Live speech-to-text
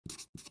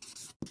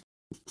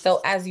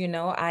So as you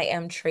know, I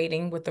am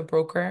trading with the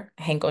broker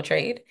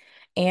HANKOTRADE,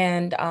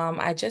 and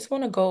I just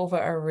want to go over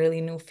a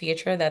really new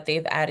feature that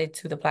they've added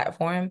to the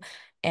platform,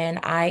 and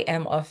I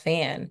am a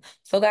fan.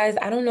 So guys,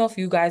 I don't know if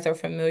you guys are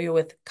familiar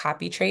with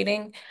copy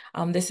trading.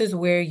 This is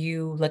where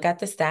you look at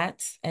the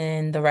stats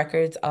and the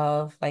records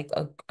of like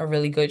a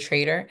really good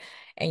trader,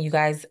 and you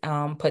guys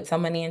put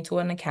some money into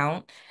an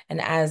account, and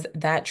as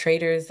that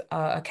trader's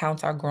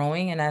accounts are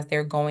growing and as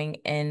they're going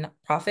in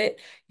profit,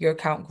 your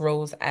account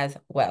grows as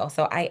well.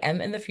 So I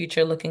am in the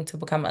future looking to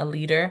become a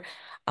leader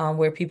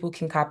where people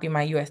can copy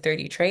my US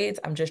 30 trades.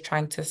 I'm just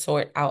trying to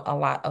sort out a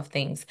lot of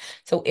things.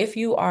 So if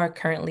you are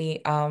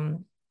currently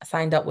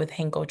signed up with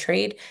Hanko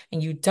Trade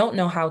and you don't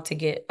know how to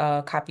get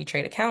a copy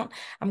trade account,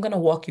 I'm going to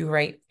walk you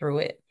right through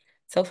it.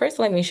 So first,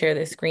 let me share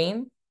this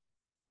screen.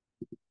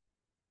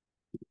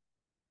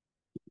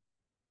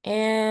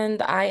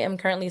 And I am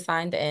currently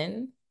signed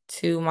in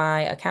to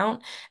my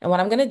account. And what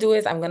I'm going to do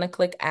is I'm going to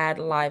click Add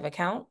Live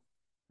Account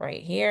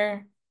right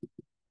here.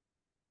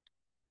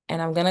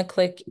 And I'm going to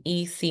click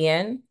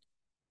ECN.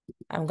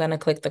 I'm going to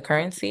click the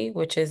currency,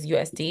 which is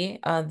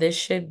USD. This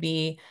should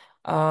be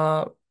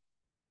uh,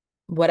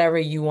 whatever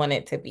you want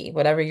it to be,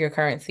 whatever your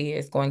currency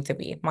is going to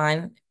be.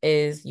 Mine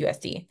is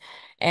USD.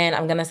 And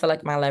I'm going to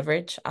select my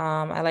leverage.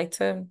 I like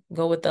to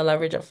go with the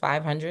leverage of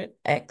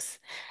 500x.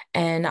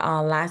 And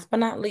last but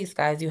not least,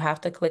 guys, you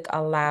have to click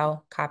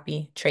Allow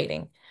Copy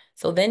Trading.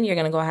 So then you're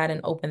going to go ahead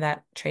and open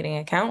that trading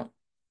account.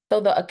 So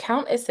the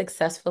account is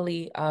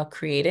successfully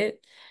created.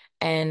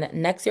 And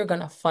next, you're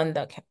going to fund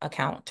the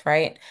account,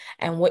 right?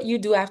 And what you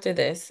do after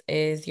this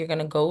is you're going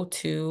to go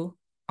to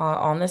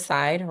on the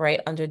side, right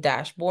under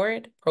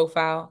dashboard,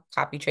 profile,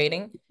 copy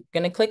trading.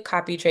 You're going to click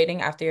copy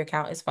trading after your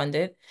account is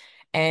funded.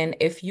 And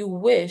if you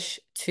wish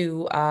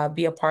to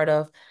be a part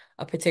of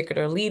a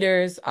particular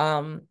leader's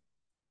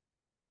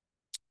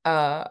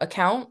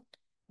account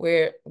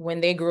where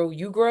when they grow,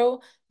 you grow,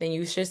 then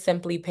you should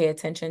simply pay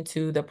attention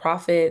to the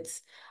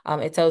profits.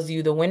 It tells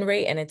you the win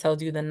rate and it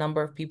tells you the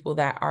number of people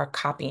that are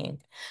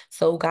copying.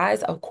 So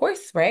guys, of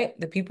course, right,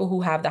 the people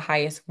who have the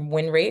highest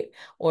win rate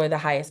or the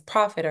highest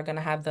profit are going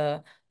to have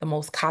the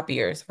most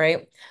copiers,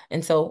 right?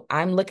 And so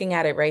I'm looking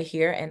at it right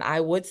here, and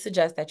I would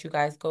suggest that you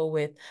guys go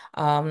with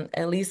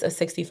at least a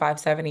 65,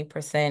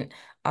 70%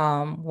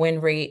 win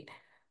rate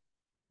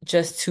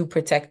just to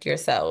protect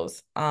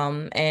yourselves.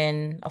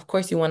 And of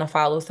course, you want to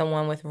follow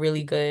someone with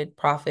really good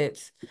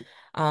profits.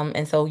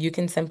 And so you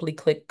can simply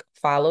click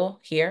follow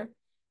here.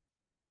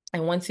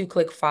 And once you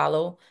click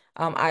follow,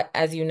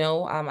 as you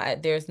know,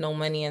 there's no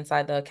money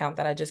inside the account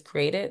that I just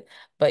created,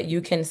 but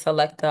you can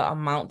select the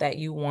amount that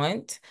you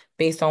want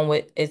based on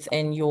what is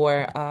in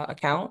your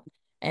account.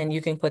 And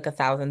you can click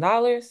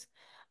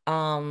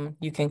 $1,000.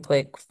 You can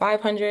click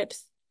 500.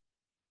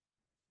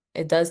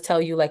 It does tell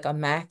you like a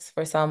max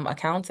for some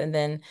accounts, and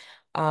then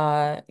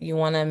you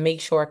want to make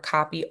sure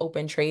copy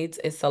open trades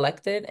is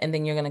selected, and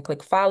then you're going to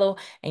click follow,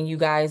 and you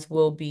guys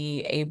will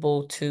be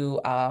able to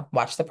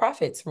watch the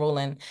profits roll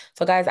in.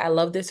 So guys, I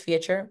love this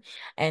feature,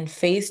 and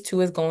phase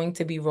 2 is going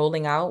to be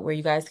rolling out where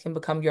you guys can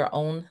become your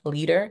own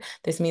leader.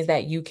 This means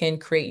that you can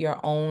create your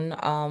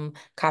own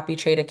copy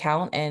trade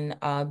account and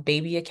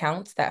baby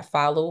accounts that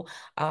follow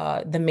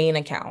the main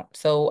account.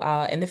 So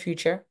in the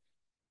future,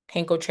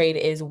 HANKOTRADE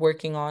is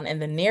working on, in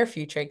the near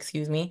future,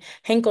 excuse me,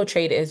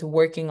 HANKOTRADE is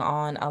working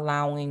on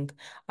allowing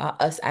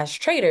us as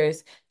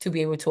traders to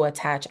be able to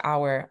attach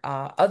our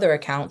other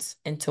accounts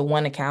into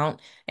one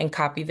account and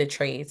copy the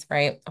trades,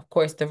 right? Of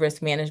course, the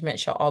risk management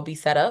should all be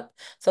set up.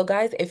 So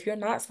guys, if you're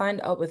not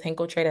signed up with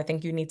HANKOTRADE, I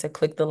think you need to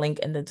click the link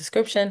in the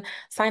description,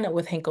 sign up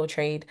with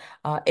HANKOTRADE.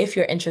 If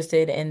you're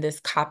interested in this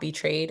copy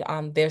trade,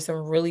 there's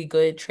some really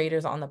good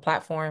traders on the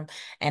platform,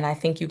 and I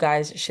think you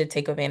guys should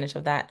take advantage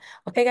of that.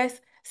 Okay,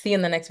 guys? See you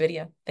in the next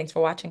video. Thanks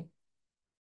for watching.